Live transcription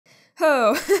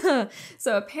Oh,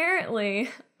 so apparently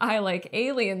I like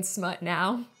alien smut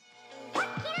now.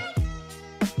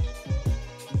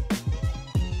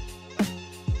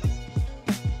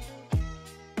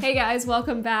 Hey guys,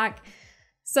 welcome back.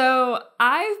 So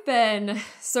I've been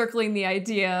circling the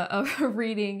idea of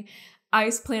reading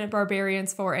Ice Planet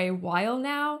Barbarians for a while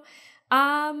now,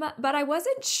 but I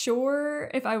wasn't sure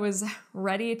if I was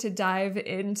ready to dive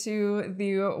into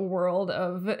the world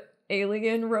of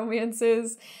alien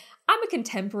romances. I'm a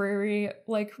contemporary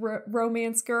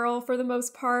romance girl for the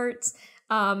most part,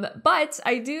 but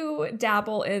I do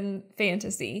dabble in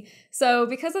fantasy. So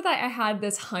because of that, I had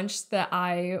this hunch that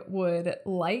I would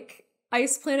like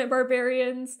Ice Planet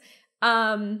Barbarians.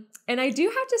 And I do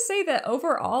have to say that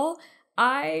overall,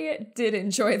 I did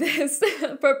enjoy this,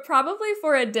 but probably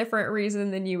for a different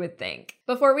reason than you would think.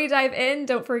 Before we dive in,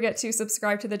 don't forget to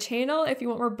subscribe to the channel if you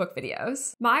want more book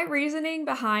videos. My reasoning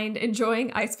behind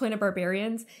enjoying Ice Planet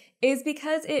Barbarians is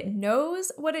because it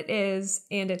knows what it is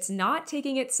and it's not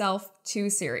taking itself too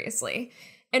seriously.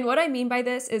 And what I mean by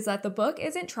this is that the book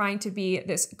isn't trying to be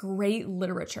this great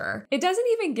literature. It doesn't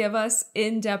even give us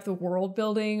in-depth world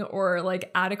building or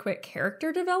adequate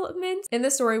character development. In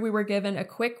the story, we were given a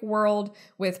quick world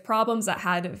with problems that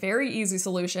had very easy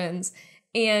solutions.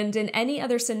 And in any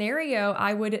other scenario,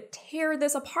 I would tear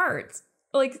this apart.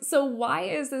 So why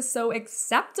is this so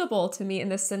acceptable to me in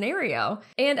this scenario?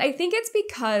 And I think it's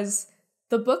because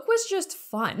the book was just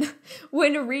fun.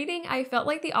 When reading, I felt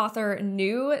like the author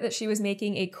knew that she was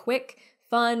making a quick,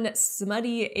 fun,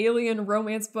 smutty alien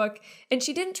romance book, and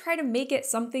she didn't try to make it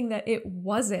something that it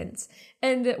wasn't.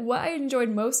 And what I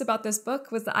enjoyed most about this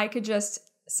book was that I could just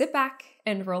sit back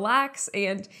and relax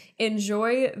and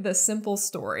enjoy the simple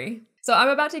story. So I'm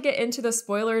about to get into the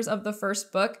spoilers of the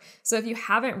first book, so if you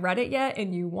haven't read it yet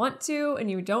and you want to and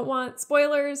you don't want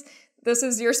spoilers, this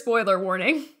is your spoiler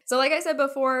warning. So like I said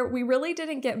before, we really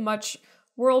didn't get much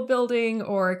world building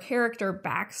or character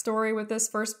backstory with this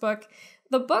first book.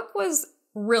 The book was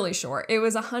really short. It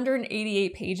was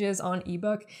 188 pages on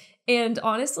ebook, and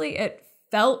honestly, it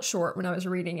felt short when I was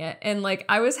reading it. And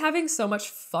I was having so much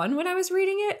fun when I was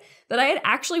reading it that I had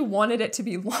actually wanted it to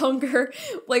be longer.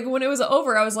 When it was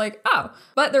over, I was like, oh,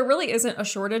 but there really isn't a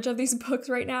shortage of these books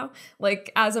right now.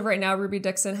 As of right now, Ruby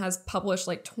Dixon has published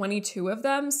 22 of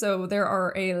them. So there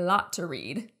are a lot to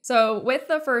read. So with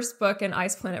the first book in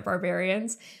Ice Planet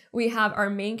Barbarians, we have our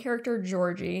main character,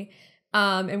 Georgie.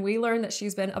 And we learn that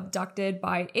she's been abducted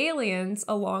by aliens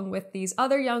along with these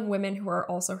other young women who are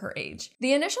also her age.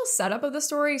 The initial setup of the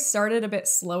story started a bit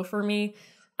slow for me.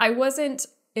 I wasn't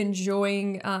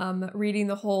enjoying reading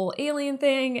the whole alien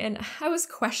thing, and I was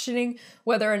questioning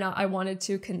whether or not I wanted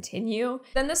to continue.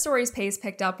 Then the story's pace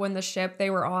picked up when the ship they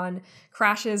were on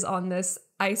crashes on this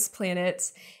ice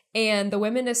planet, and the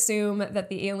women assume that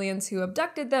the aliens who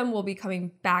abducted them will be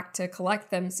coming back to collect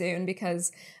them soon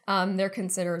because they're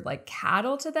considered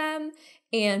cattle to them.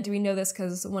 And we know this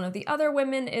because one of the other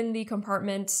women in the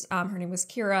compartment, her name was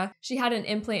Kira, she had an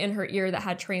implant in her ear that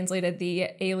had translated the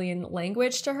alien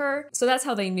language to her. So that's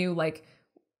how they knew what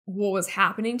was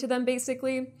happening to them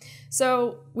basically.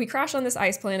 So we crash on this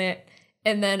ice planet.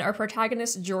 And then our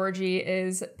protagonist, Georgie,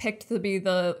 is picked to be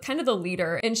the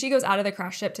leader, and she goes out of the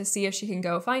crash ship to see if she can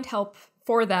go find help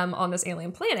for them on this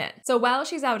alien planet. So while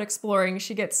she's out exploring,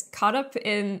 she gets caught up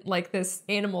in this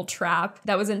animal trap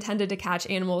that was intended to catch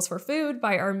animals for food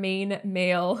by our main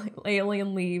male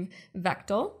alien lead,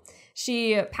 Vectel.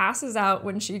 She passes out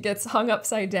when she gets hung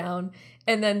upside down.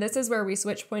 And then this is where we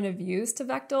switch point of views to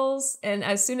Vectel's. And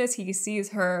as soon as he sees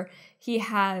her, he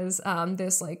has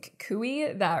this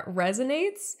cooey that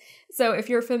resonates. So if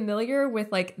you're familiar with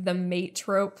the mate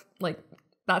trope,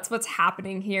 that's what's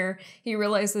happening here. He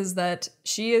realizes that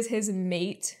she is his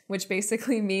mate, which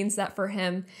basically means that for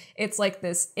him, it's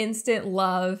this instant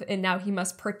love, and now he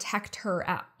must protect her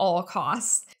at all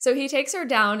costs. So he takes her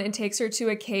down and takes her to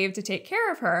a cave to take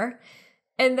care of her.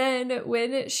 And then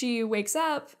when she wakes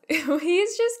up,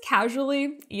 he's just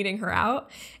casually eating her out.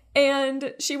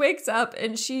 And she wakes up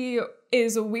and she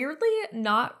is weirdly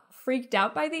not freaked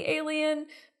out by the alien,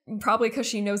 probably because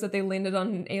she knows that they landed on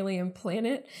an alien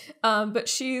planet. But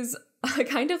she's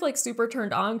kind of super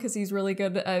turned on because he's really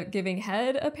good at giving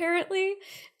head, apparently.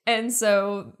 And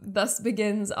so thus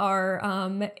begins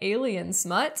our alien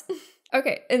smut.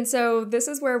 Okay, and so this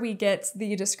is where we get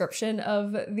the description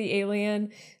of the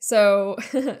alien. So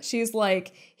she's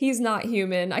like, he's not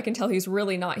human. I can tell he's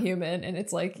really not human. And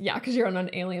it's yeah, because you're on an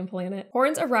alien planet.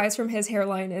 Horns arise from his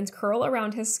hairline and curl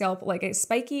around his scalp like a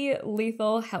spiky,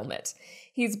 lethal helmet.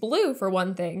 He's blue, for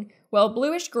one thing. Well,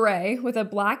 bluish gray with a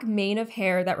black mane of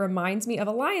hair that reminds me of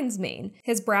a lion's mane.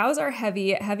 His brows are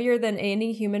heavy, heavier than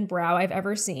any human brow I've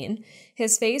ever seen.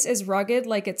 His face is rugged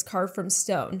like it's carved from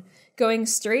stone. Going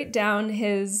straight down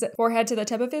his forehead to the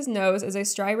tip of his nose is a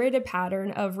striated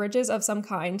pattern of ridges of some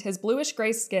kind, his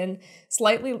bluish-gray skin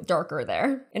slightly darker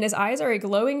there. And his eyes are a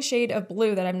glowing shade of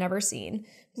blue that I've never seen.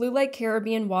 Blue like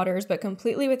Caribbean waters, but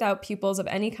completely without pupils of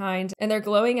any kind, and they're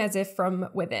glowing as if from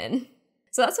within.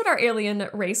 So that's what our alien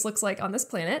race looks like on this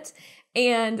planet.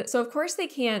 And so, of course, they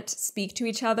can't speak to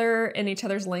each other in each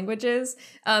other's languages.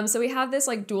 So we have this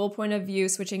like dual point of view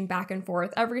switching back and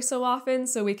forth every so often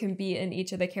so we can be in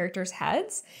each of the characters'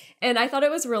 heads. And I thought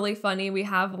it was really funny. We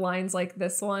have lines like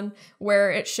this one where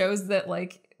it shows that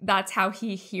like that's how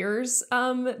he hears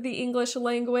the English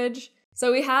language.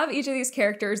 So we have each of these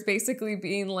characters basically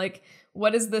being like,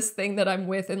 what is this thing that I'm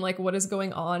with and like what is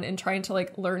going on, and trying to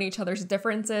like learn each other's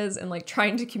differences and like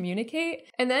trying to communicate.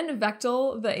 And then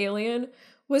Vectel, the alien,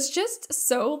 was just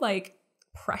so like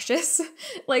precious.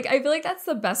 Like I feel like that's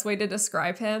the best way to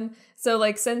describe him. So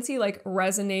like since he like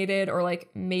resonated or like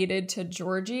mated to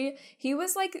Georgie, he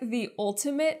was like the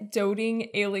ultimate doting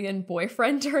alien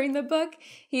boyfriend during the book.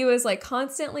 He was like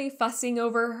constantly fussing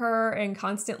over her and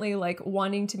constantly like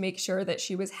wanting to make sure that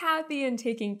she was happy and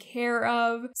taken care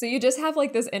of. So you just have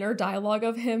like this inner dialogue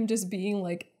of him just being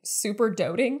like super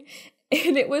doting.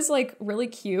 And it was like really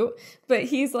cute, but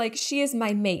he's like, she is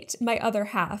my mate, my other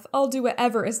half. I'll do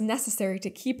whatever is necessary to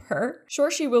keep her.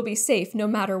 Sure, she will be safe no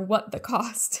matter what the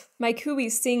cost. My cooey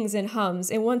sings and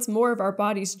hums and wants more of our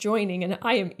bodies joining, and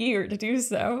I am eager to do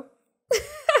so.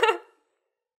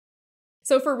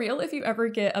 So for real, if you ever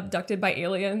get abducted by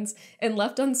aliens and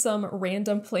left on some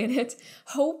random planet,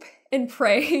 hope and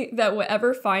pray that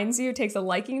whatever finds you takes a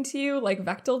liking to you like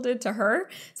Vectel did to her,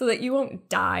 so that you won't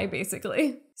die,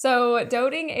 basically. So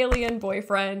doting alien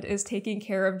boyfriend is taking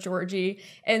care of Georgie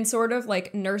and sort of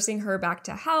like nursing her back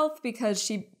to health because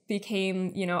she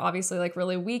became, you know, obviously like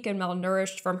really weak and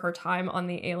malnourished from her time on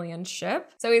the alien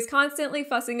ship. So he's constantly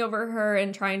fussing over her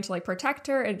and trying to like protect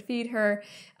her and feed her.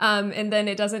 And then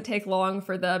it doesn't take long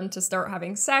for them to start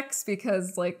having sex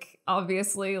because like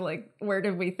obviously like where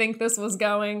did we think this was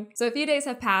going? So a few days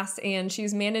have passed and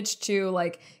she's managed to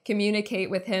like communicate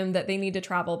with him that they need to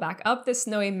travel back up this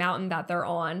snowy mountain that they're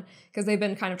on because they've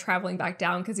been kind of traveling back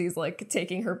down because he's like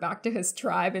taking her back to his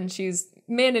tribe, and she's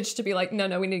managed to be like,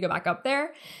 no, we need to go back up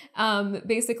there.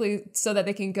 Basically so that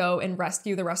they can go and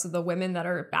rescue the rest of the women that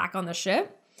are back on the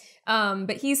ship.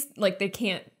 But he's like, they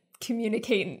can't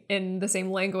communicate in the same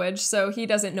language, so he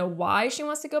doesn't know why she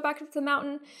wants to go back up the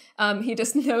mountain. He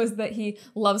just knows that he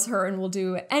loves her and will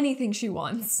do anything she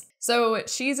wants. So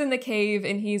she's in the cave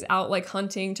and he's out like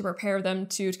hunting to prepare them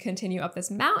to continue up this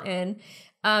mountain.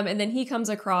 And then he comes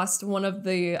across one of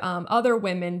the other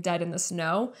women dead in the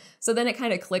snow. So then it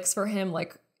kind of clicks for him,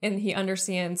 like, and he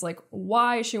understands like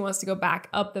why she wants to go back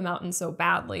up the mountain so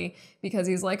badly, because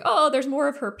he's like, oh, there's more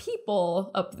of her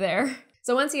people up there.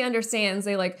 So once he understands,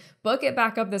 they like book it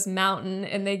back up this mountain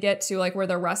and they get to like where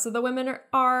the rest of the women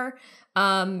are.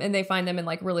 And they find them in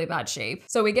like really bad shape.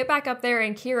 So we get back up there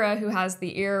and Kira, who has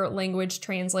the ear language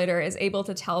translator, is able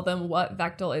to tell them what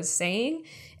Vectel is saying.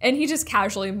 And he just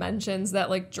casually mentions that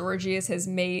like Georgie is his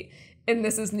mate. And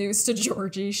this is news to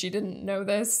Georgie. She didn't know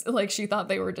this. Like she thought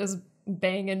they were just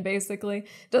banging, basically.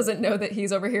 Doesn't know that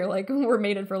he's over here like, we're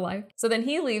mated for life. So then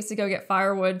he leaves to go get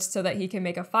firewood so that he can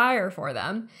make a fire for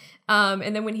them.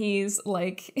 And then when he's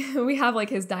like, we have like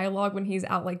his dialogue when he's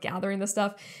out like gathering the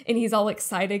stuff, and he's all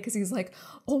excited because he's like,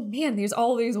 oh man, there's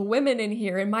all these women in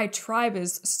here and my tribe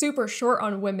is super short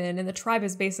on women and the tribe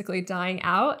is basically dying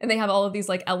out. And they have all of these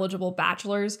like eligible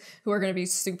bachelors who are going to be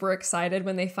super excited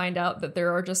when they find out that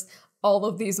there are just all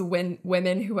of these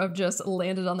women who have just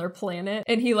landed on their planet.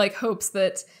 And he like hopes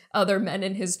that other men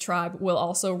in his tribe will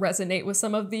also resonate with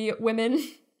some of the women.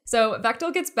 So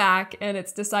Vectel gets back and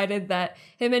it's decided that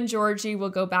him and Georgie will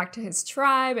go back to his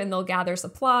tribe and they'll gather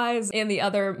supplies and the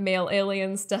other male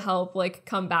aliens to help like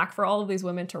come back for all of these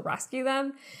women to rescue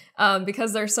them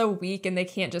because they're so weak and they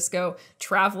can't just go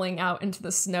traveling out into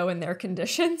the snow in their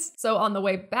conditions. So on the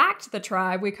way back to the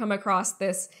tribe, we come across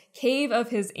this cave of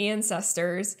his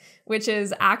ancestors, which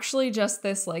is actually just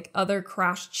this like other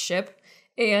crashed ship.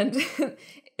 And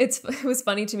it was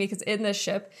funny to me because in this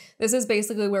ship, this is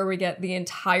basically where we get the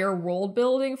entire world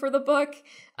building for the book.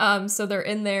 So they're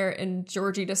in there and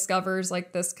Georgie discovers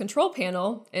like this control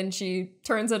panel and she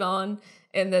turns it on,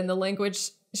 and then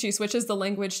she switches the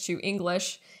language to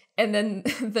English, And then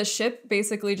the ship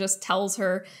basically just tells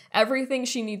her everything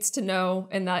she needs to know,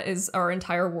 and that is our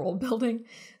entire world building.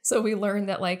 So we learn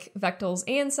that like Vektel's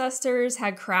ancestors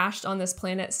had crashed on this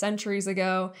planet centuries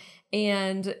ago,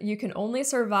 and you can only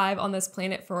survive on this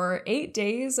planet for 8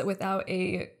 days without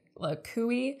a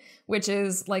kui, which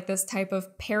is like this type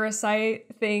of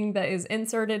parasite thing that is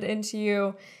inserted into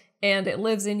you, and it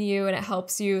lives in you and it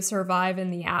helps you survive in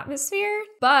the atmosphere.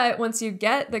 But once you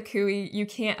get the kui, you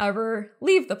can't ever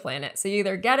leave the planet. So you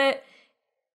either get it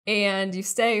and you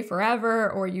stay forever,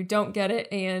 or you don't get it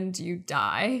and you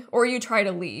die, or you try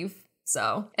to leave.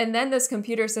 So, and then this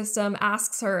computer system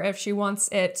asks her if she wants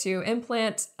it to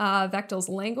implant Vektel's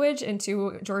language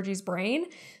into Georgie's brain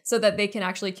so that they can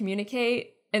actually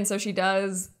communicate. And so she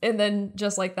does, and then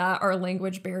just like that, our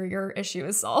language barrier issue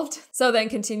is solved. So then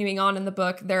continuing on in the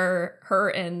book,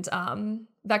 her and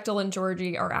Vektel and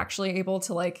Georgie are actually able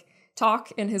to like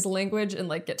talk in his language and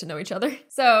like get to know each other.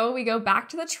 So we go back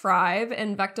to the tribe,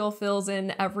 and Vektel fills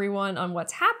in everyone on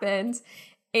what's happened,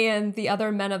 and the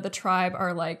other men of the tribe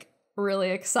are like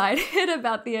really excited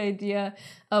about the idea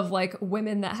of like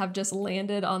women that have just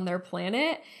landed on their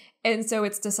planet. And so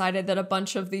it's decided that a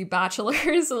bunch of the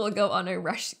bachelors will go on a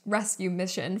rescue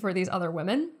mission for these other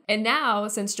women. And now,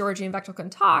 since Georgie and Vektel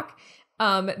can talk,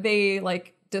 they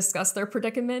like discuss their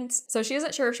predicament. So she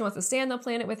isn't sure if she wants to stay on the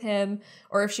planet with him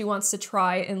or if she wants to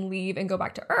try and leave and go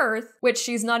back to Earth, which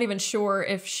she's not even sure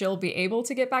if she'll be able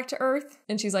to get back to Earth.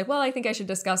 And she's like, well, I think I should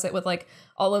discuss it with like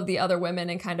all of the other women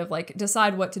and kind of like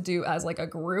decide what to do as like a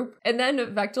group. And then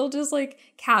Vektel just like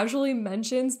casually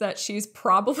mentions that she's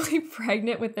probably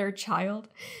pregnant with their child.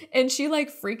 And she like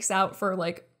freaks out for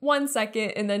like 1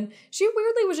 second, and then she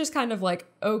weirdly was just kind of like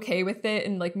okay with it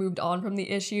and like moved on from the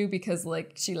issue because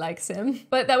like she likes him.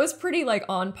 But that was pretty like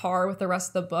on par with the rest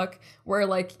of the book, where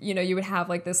like, you know, you would have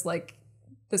like this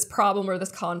problem or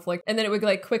this conflict, and then it would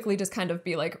like quickly just kind of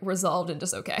be like resolved and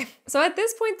just okay. So at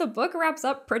this point, the book wraps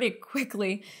up pretty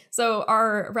quickly. So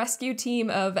our rescue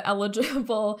team of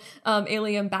eligible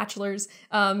alien bachelors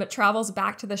travels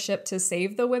back to the ship to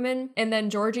save the women, and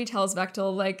then Georgie tells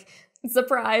Vektel like,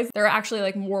 surprise, there are actually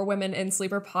like more women in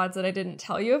sleeper pods that I didn't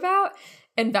tell you about.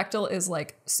 And Vektel is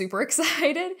like super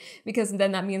excited because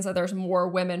then that means that there's more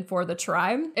women for the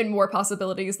tribe and more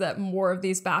possibilities that more of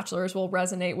these bachelors will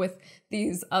resonate with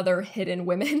these other hidden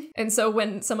women. And so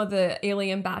when some of the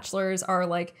alien bachelors are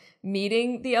like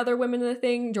meeting the other women in the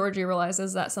thing, Georgie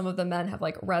realizes that some of the men have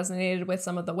like resonated with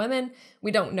some of the women.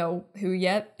 We don't know who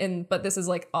yet, but this is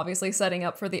like obviously setting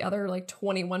up for the other like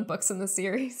 21 books in the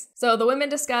series. So the women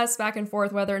discuss back and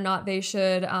forth whether or not they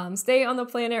should stay on the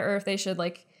planet or if they should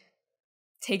like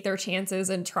take their chances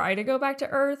and try to go back to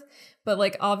Earth. But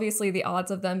like obviously the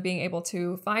odds of them being able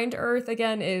to find Earth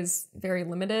again is very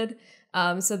limited.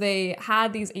 So they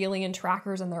had these alien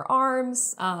trackers in their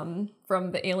arms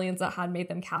from the aliens that had made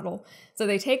them cattle. So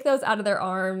they take those out of their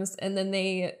arms, and then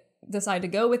they decide to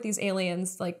go with these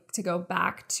aliens, like to go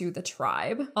back to the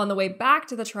tribe. On the way back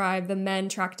to the tribe, the men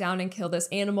track down and kill this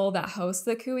animal that hosts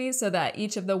the kui so that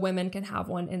each of the women can have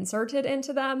one inserted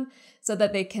into them so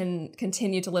that they can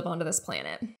continue to live onto this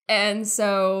planet. And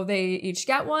so they each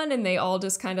get one, and they all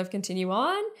just kind of continue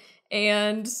on,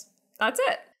 and that's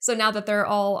it. So now that they're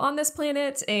all on this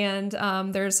planet and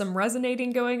there's some resonating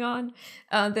going on,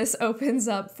 this opens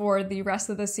up for the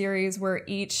rest of the series where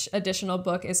each additional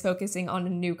book is focusing on a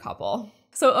new couple.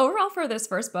 So overall for this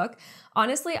first book,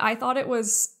 honestly, I thought it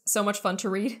was so much fun to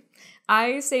read.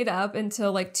 I stayed up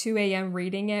until like 2 a.m.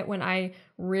 reading it when I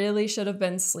really should have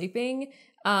been sleeping.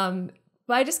 But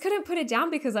I just couldn't put it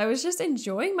down because I was just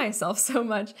enjoying myself so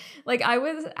much. Like I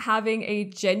was having a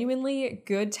genuinely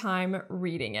good time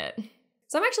reading it.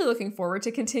 So I'm actually looking forward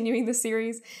to continuing the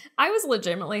series. I was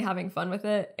legitimately having fun with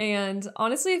it. And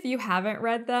honestly, if you haven't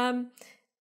read them,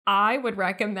 I would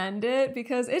recommend it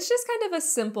because it's just kind of a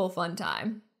simple, fun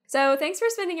time. So thanks for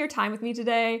spending your time with me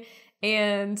today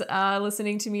and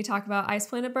listening to me talk about Ice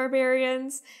Planet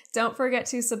Barbarians. Don't forget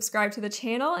to subscribe to the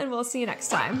channel, and we'll see you next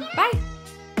time.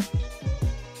 Bye!